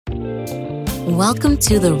Welcome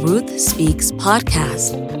to the Ruth Speaks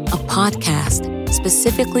podcast, a podcast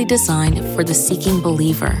specifically designed for the seeking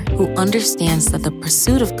believer who understands that the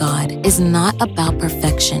pursuit of God is not about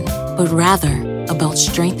perfection, but rather about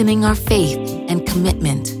strengthening our faith and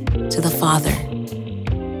commitment to the Father.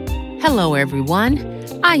 Hello, everyone.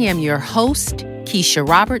 I am your host, Kisha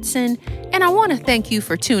Robertson, and I want to thank you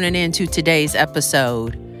for tuning in to today's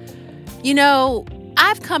episode. You know,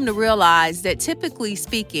 I've come to realize that typically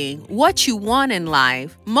speaking, what you want in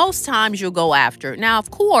life, most times you'll go after. Now,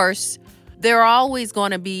 of course, there are always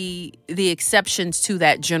going to be the exceptions to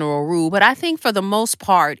that general rule. But I think for the most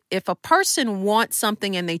part, if a person wants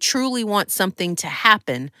something and they truly want something to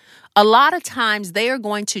happen, a lot of times they are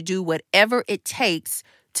going to do whatever it takes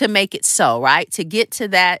to make it so, right? To get to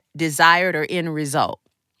that desired or end result.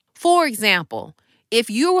 For example, if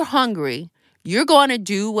you're hungry, you're going to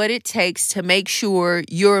do what it takes to make sure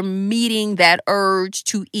you're meeting that urge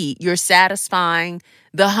to eat. You're satisfying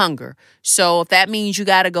the hunger. So if that means you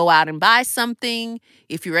got to go out and buy something,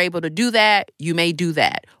 if you're able to do that, you may do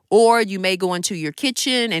that. Or you may go into your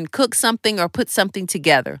kitchen and cook something or put something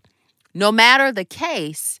together. No matter the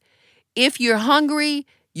case, if you're hungry,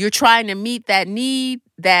 you're trying to meet that need,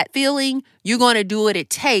 that feeling, you're going to do what it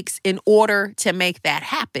takes in order to make that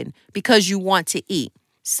happen because you want to eat.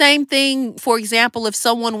 Same thing, for example, if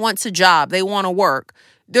someone wants a job, they want to work,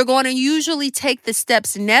 they're going to usually take the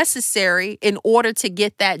steps necessary in order to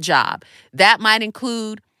get that job. That might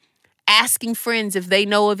include asking friends if they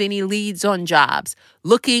know of any leads on jobs,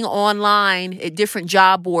 looking online at different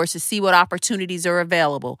job boards to see what opportunities are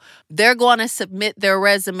available. They're going to submit their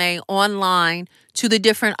resume online to the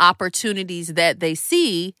different opportunities that they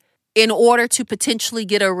see in order to potentially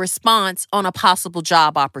get a response on a possible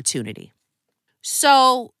job opportunity.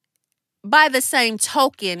 So, by the same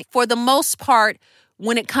token, for the most part,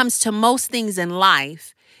 when it comes to most things in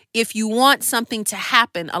life, if you want something to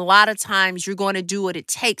happen, a lot of times you're going to do what it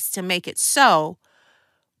takes to make it so.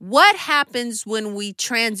 What happens when we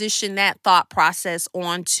transition that thought process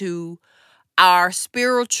onto our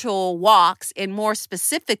spiritual walks and more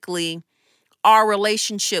specifically, our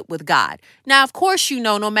relationship with God? Now, of course, you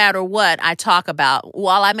know, no matter what I talk about,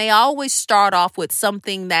 while I may always start off with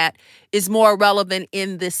something that is more relevant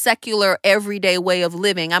in the secular everyday way of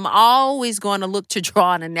living, I'm always going to look to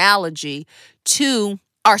draw an analogy to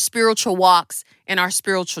our spiritual walks and our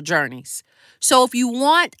spiritual journeys. So if you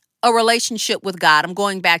want a relationship with God, I'm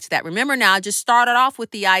going back to that. Remember now, I just started off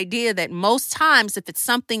with the idea that most times if it's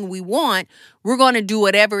something we want, we're going to do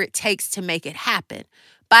whatever it takes to make it happen.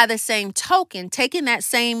 By the same token, taking that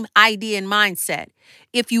same idea and mindset,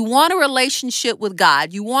 if you want a relationship with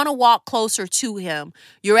God, you want to walk closer to Him,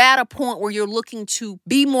 you're at a point where you're looking to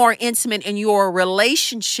be more intimate in your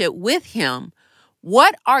relationship with Him,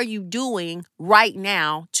 what are you doing right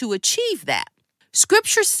now to achieve that?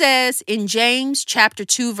 Scripture says in James chapter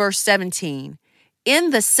 2, verse 17, in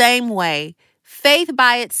the same way, faith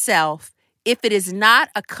by itself, if it is not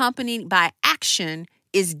accompanied by action,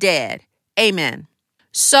 is dead. Amen.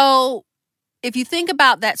 So if you think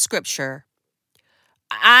about that scripture,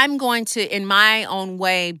 I'm going to, in my own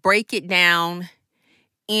way, break it down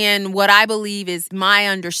in what I believe is my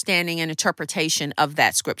understanding and interpretation of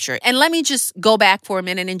that scripture. And let me just go back for a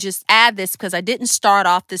minute and just add this because I didn't start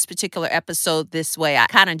off this particular episode this way. I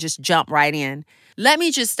kind of just jumped right in. Let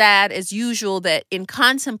me just add, as usual, that in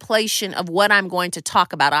contemplation of what I'm going to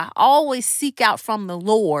talk about, I always seek out from the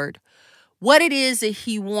Lord what it is that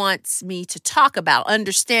He wants me to talk about,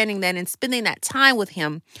 understanding that in spending that time with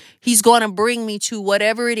Him, He's going to bring me to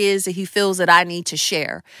whatever it is that He feels that I need to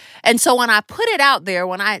share. And so when I put it out there,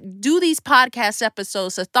 when I do these podcast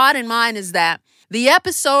episodes, the thought in mind is that the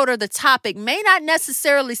episode or the topic may not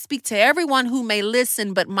necessarily speak to everyone who may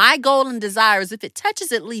listen, but my goal and desire is if it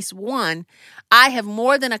touches at least one, I have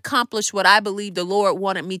more than accomplished what I believe the Lord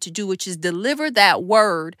wanted me to do, which is deliver that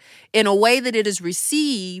word in a way that it is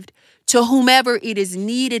received to whomever it is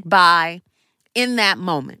needed by in that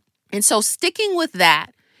moment. And so sticking with that,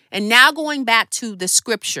 and now going back to the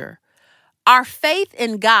scripture, our faith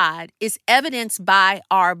in God is evidenced by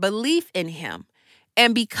our belief in Him.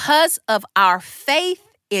 And because of our faith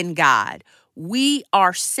in God, we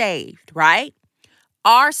are saved, right?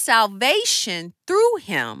 Our salvation through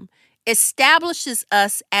Him establishes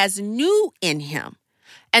us as new in Him.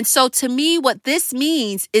 And so to me, what this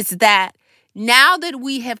means is that now that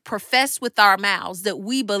we have professed with our mouths that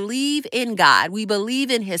we believe in God, we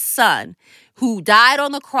believe in His Son who died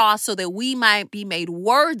on the cross so that we might be made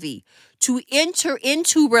worthy to enter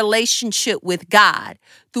into relationship with God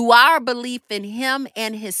through our belief in Him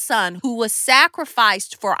and His Son who was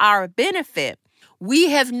sacrificed for our benefit, we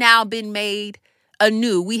have now been made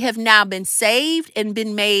anew. We have now been saved and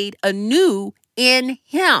been made anew in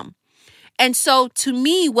him. And so to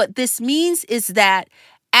me, what this means is that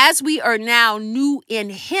as we are now new in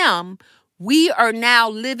him, we are now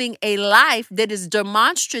living a life that is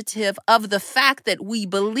demonstrative of the fact that we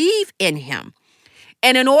believe in him.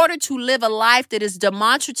 And in order to live a life that is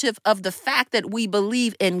demonstrative of the fact that we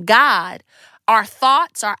believe in God, our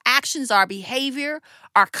thoughts, our actions, our behavior,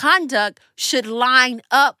 our conduct should line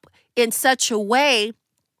up in such a way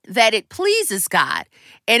that it pleases God.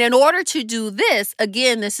 And in order to do this,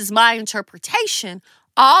 again, this is my interpretation,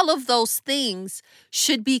 all of those things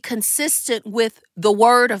should be consistent with the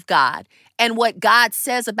word of God and what God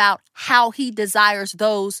says about how he desires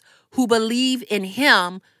those who believe in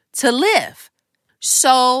him to live.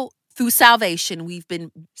 So through salvation, we've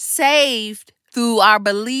been saved through our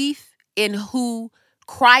belief in who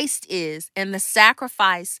Christ is and the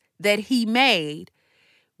sacrifice that he made.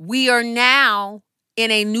 We are now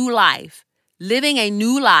in a new life, living a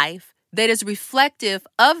new life that is reflective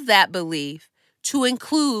of that belief, to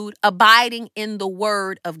include abiding in the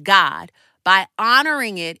word of God by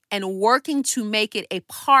honoring it and working to make it a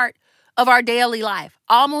part of our daily life,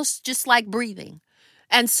 almost just like breathing.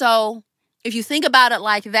 And so if you think about it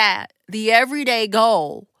like that, the everyday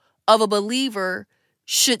goal of a believer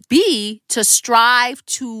should be to strive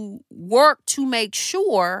to work to make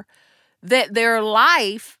sure that their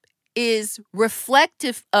life is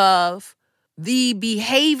reflective of the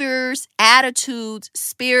behaviors, attitudes,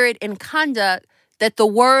 spirit, and conduct that the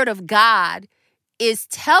word of God is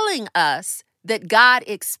telling us that God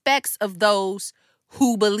expects of those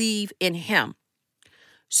who believe in him.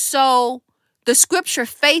 So the scripture,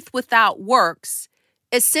 faith without works,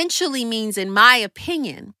 essentially means, in my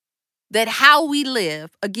opinion, that how we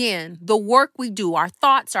live, again, the work we do, our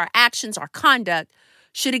thoughts, our actions, our conduct,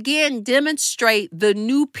 should again demonstrate the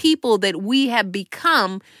new people that we have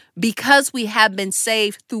become because we have been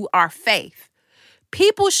saved through our faith.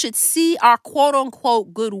 People should see our quote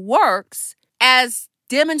unquote good works as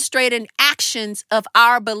demonstrating actions of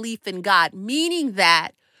our belief in God, meaning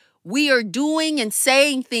that we are doing and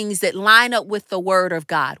saying things that line up with the word of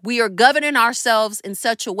God. We are governing ourselves in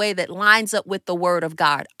such a way that lines up with the word of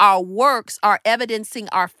God. Our works are evidencing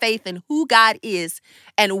our faith in who God is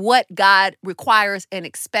and what God requires and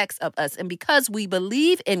expects of us. And because we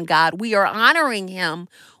believe in God, we are honoring him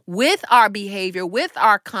with our behavior, with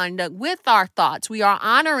our conduct, with our thoughts. We are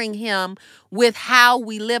honoring him with how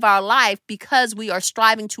we live our life because we are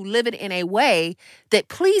striving to live it in a way that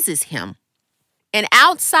pleases him. An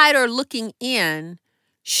outsider looking in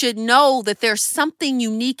should know that there's something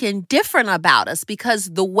unique and different about us because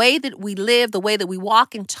the way that we live, the way that we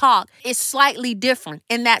walk and talk is slightly different.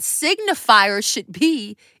 And that signifier should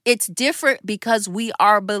be it's different because we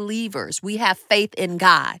are believers. We have faith in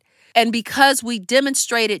God. And because we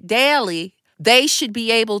demonstrate it daily, they should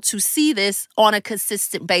be able to see this on a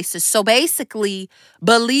consistent basis. So basically,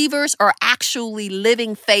 believers are actually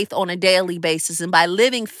living faith on a daily basis. And by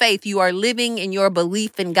living faith, you are living in your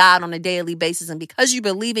belief in God on a daily basis. And because you're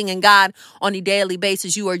believing in God on a daily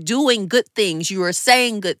basis, you are doing good things. You are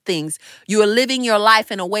saying good things. You are living your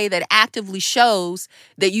life in a way that actively shows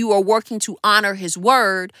that you are working to honor his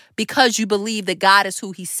word because you believe that God is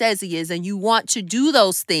who he says he is. And you want to do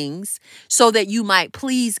those things so that you might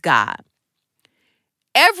please God.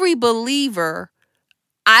 Every believer,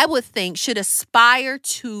 I would think, should aspire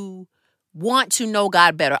to want to know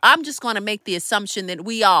God better. I'm just going to make the assumption that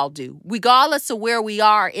we all do, regardless of where we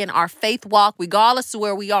are in our faith walk, regardless of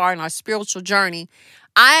where we are in our spiritual journey.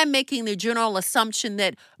 I am making the general assumption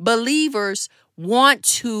that believers want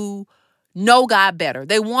to know God better.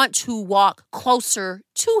 They want to walk closer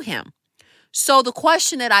to him. So the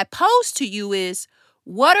question that I pose to you is,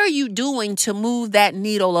 what are you doing to move that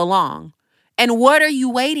needle along? And what are you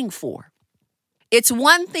waiting for? It's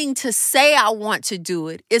one thing to say, I want to do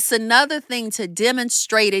it. It's another thing to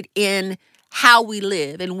demonstrate it in how we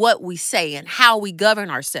live and what we say and how we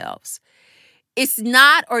govern ourselves. It's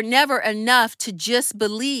not or never enough to just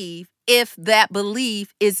believe if that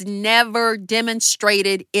belief is never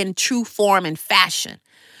demonstrated in true form and fashion.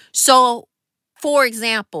 So, for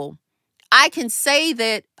example, I can say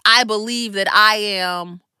that I believe that I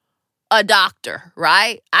am a doctor,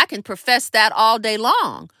 right? I can profess that all day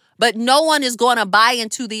long, but no one is going to buy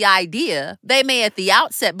into the idea. They may at the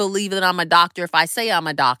outset believe that I'm a doctor if I say I'm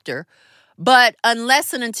a doctor, but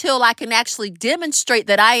unless and until I can actually demonstrate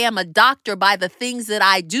that I am a doctor by the things that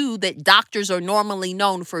I do that doctors are normally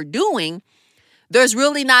known for doing, There's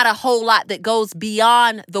really not a whole lot that goes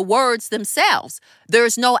beyond the words themselves.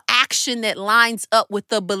 There's no action that lines up with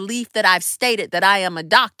the belief that I've stated that I am a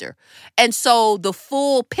doctor. And so the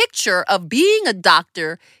full picture of being a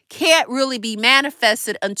doctor can't really be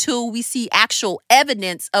manifested until we see actual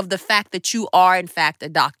evidence of the fact that you are, in fact, a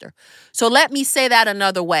doctor. So let me say that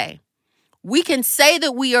another way. We can say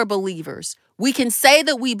that we are believers. We can say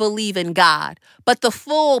that we believe in God, but the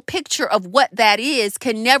full picture of what that is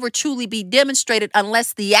can never truly be demonstrated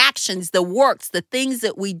unless the actions, the works, the things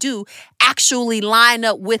that we do actually line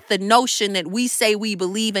up with the notion that we say we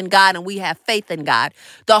believe in God and we have faith in God.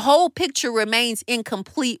 The whole picture remains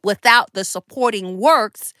incomplete without the supporting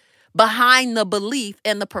works behind the belief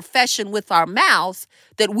and the profession with our mouths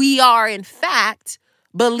that we are, in fact,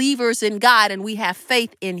 believers in God and we have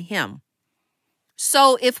faith in Him.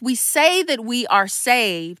 So if we say that we are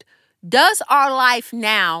saved, does our life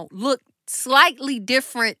now look slightly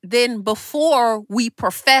different than before we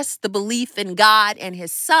professed the belief in God and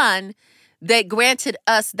His Son that granted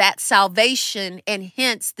us that salvation and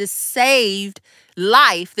hence this saved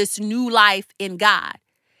life, this new life in God?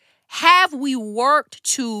 Have we worked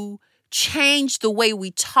to change the way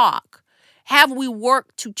we talk? Have we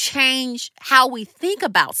worked to change how we think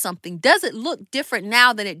about something? Does it look different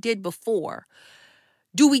now than it did before?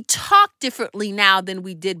 Do we talk differently now than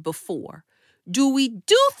we did before? Do we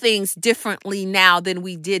do things differently now than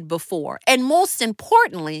we did before? And most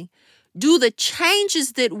importantly, do the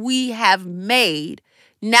changes that we have made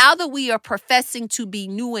now that we are professing to be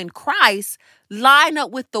new in Christ line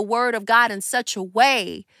up with the Word of God in such a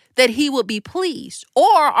way that He will be pleased? Or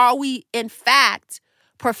are we, in fact,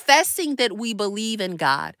 professing that we believe in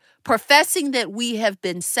God, professing that we have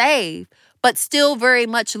been saved, but still very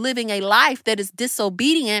much living a life that is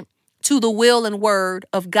disobedient to the will and word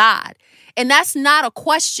of God? And that's not a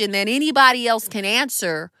question that anybody else can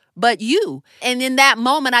answer but you. And in that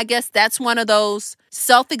moment, I guess that's one of those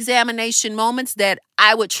self-examination moments that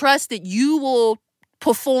I would trust that you will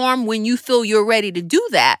perform when you feel you're ready to do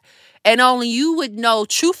that. And only you would know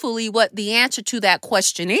truthfully what the answer to that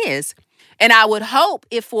question is. And I would hope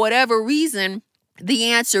if for whatever reason the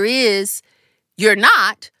answer is you're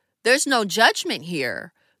not, there's no judgment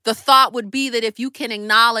here. The thought would be that if you can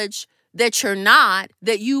acknowledge that you're not,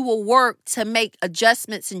 that you will work to make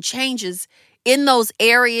adjustments and changes in those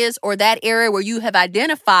areas or that area where you have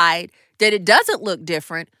identified that it doesn't look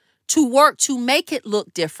different, to work to make it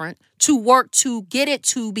look different, to work to get it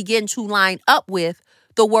to begin to line up with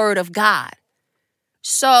the Word of God.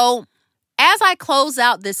 So as I close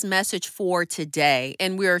out this message for today,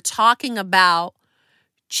 and we're talking about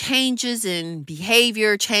changes in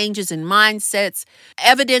behavior, changes in mindsets,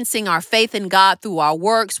 evidencing our faith in God through our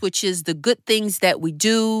works, which is the good things that we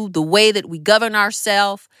do, the way that we govern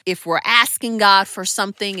ourselves. If we're asking God for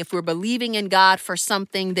something, if we're believing in God for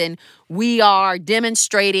something, then we are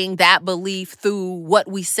demonstrating that belief through what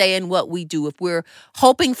we say and what we do. If we're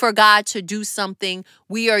hoping for God to do something,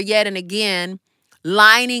 we are yet and again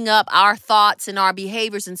lining up our thoughts and our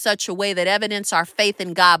behaviors in such a way that evidence our faith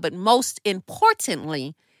in God. But most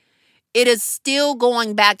importantly, it is still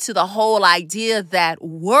going back to the whole idea that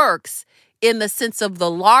works in the sense of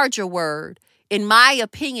the larger word, in my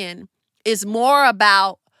opinion, is more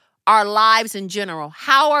about our lives in general.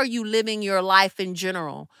 How are you living your life in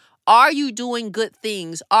general? Are you doing good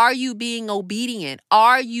things? Are you being obedient?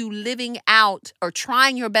 Are you living out or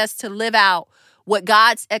trying your best to live out what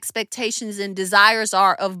God's expectations and desires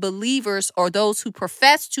are of believers or those who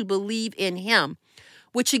profess to believe in Him?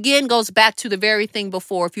 Which again goes back to the very thing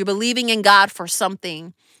before. If you're believing in God for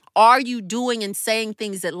something, are you doing and saying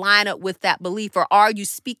things that line up with that belief? Or are you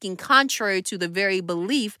speaking contrary to the very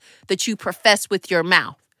belief that you profess with your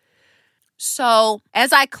mouth? So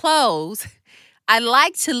as I close, I'd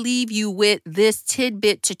like to leave you with this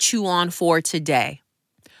tidbit to chew on for today.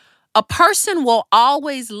 A person will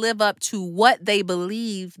always live up to what they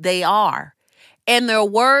believe they are, and their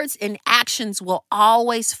words and actions will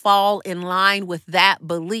always fall in line with that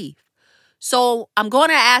belief. So I'm going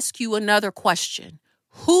to ask you another question.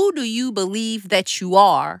 Who do you believe that you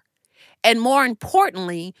are? And more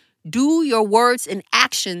importantly, do your words and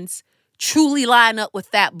actions truly line up with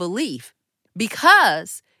that belief?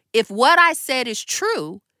 Because if what I said is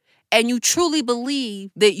true, and you truly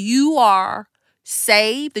believe that you are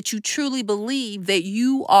saved, that you truly believe that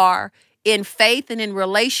you are in faith and in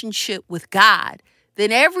relationship with God,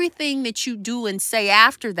 then everything that you do and say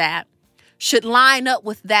after that should line up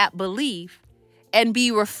with that belief and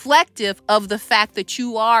be reflective of the fact that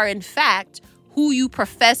you are, in fact, who you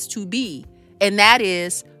profess to be, and that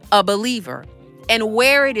is a believer. And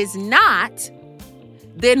where it is not,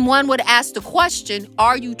 then one would ask the question,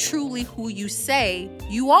 are you truly who you say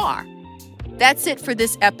you are? That's it for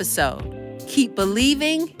this episode. Keep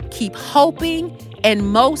believing, keep hoping,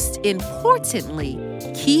 and most importantly,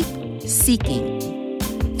 keep seeking.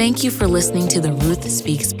 Thank you for listening to the Ruth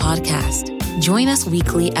Speaks podcast. Join us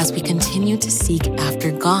weekly as we continue to seek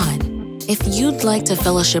after God. If you'd like to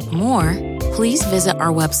fellowship more, please visit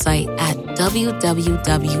our website at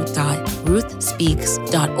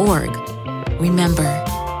www.ruthspeaks.org. Remember,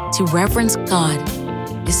 to reverence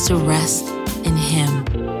God is to rest in Him.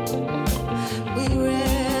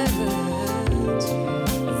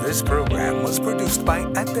 This program was produced by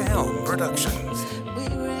At the Helm Productions.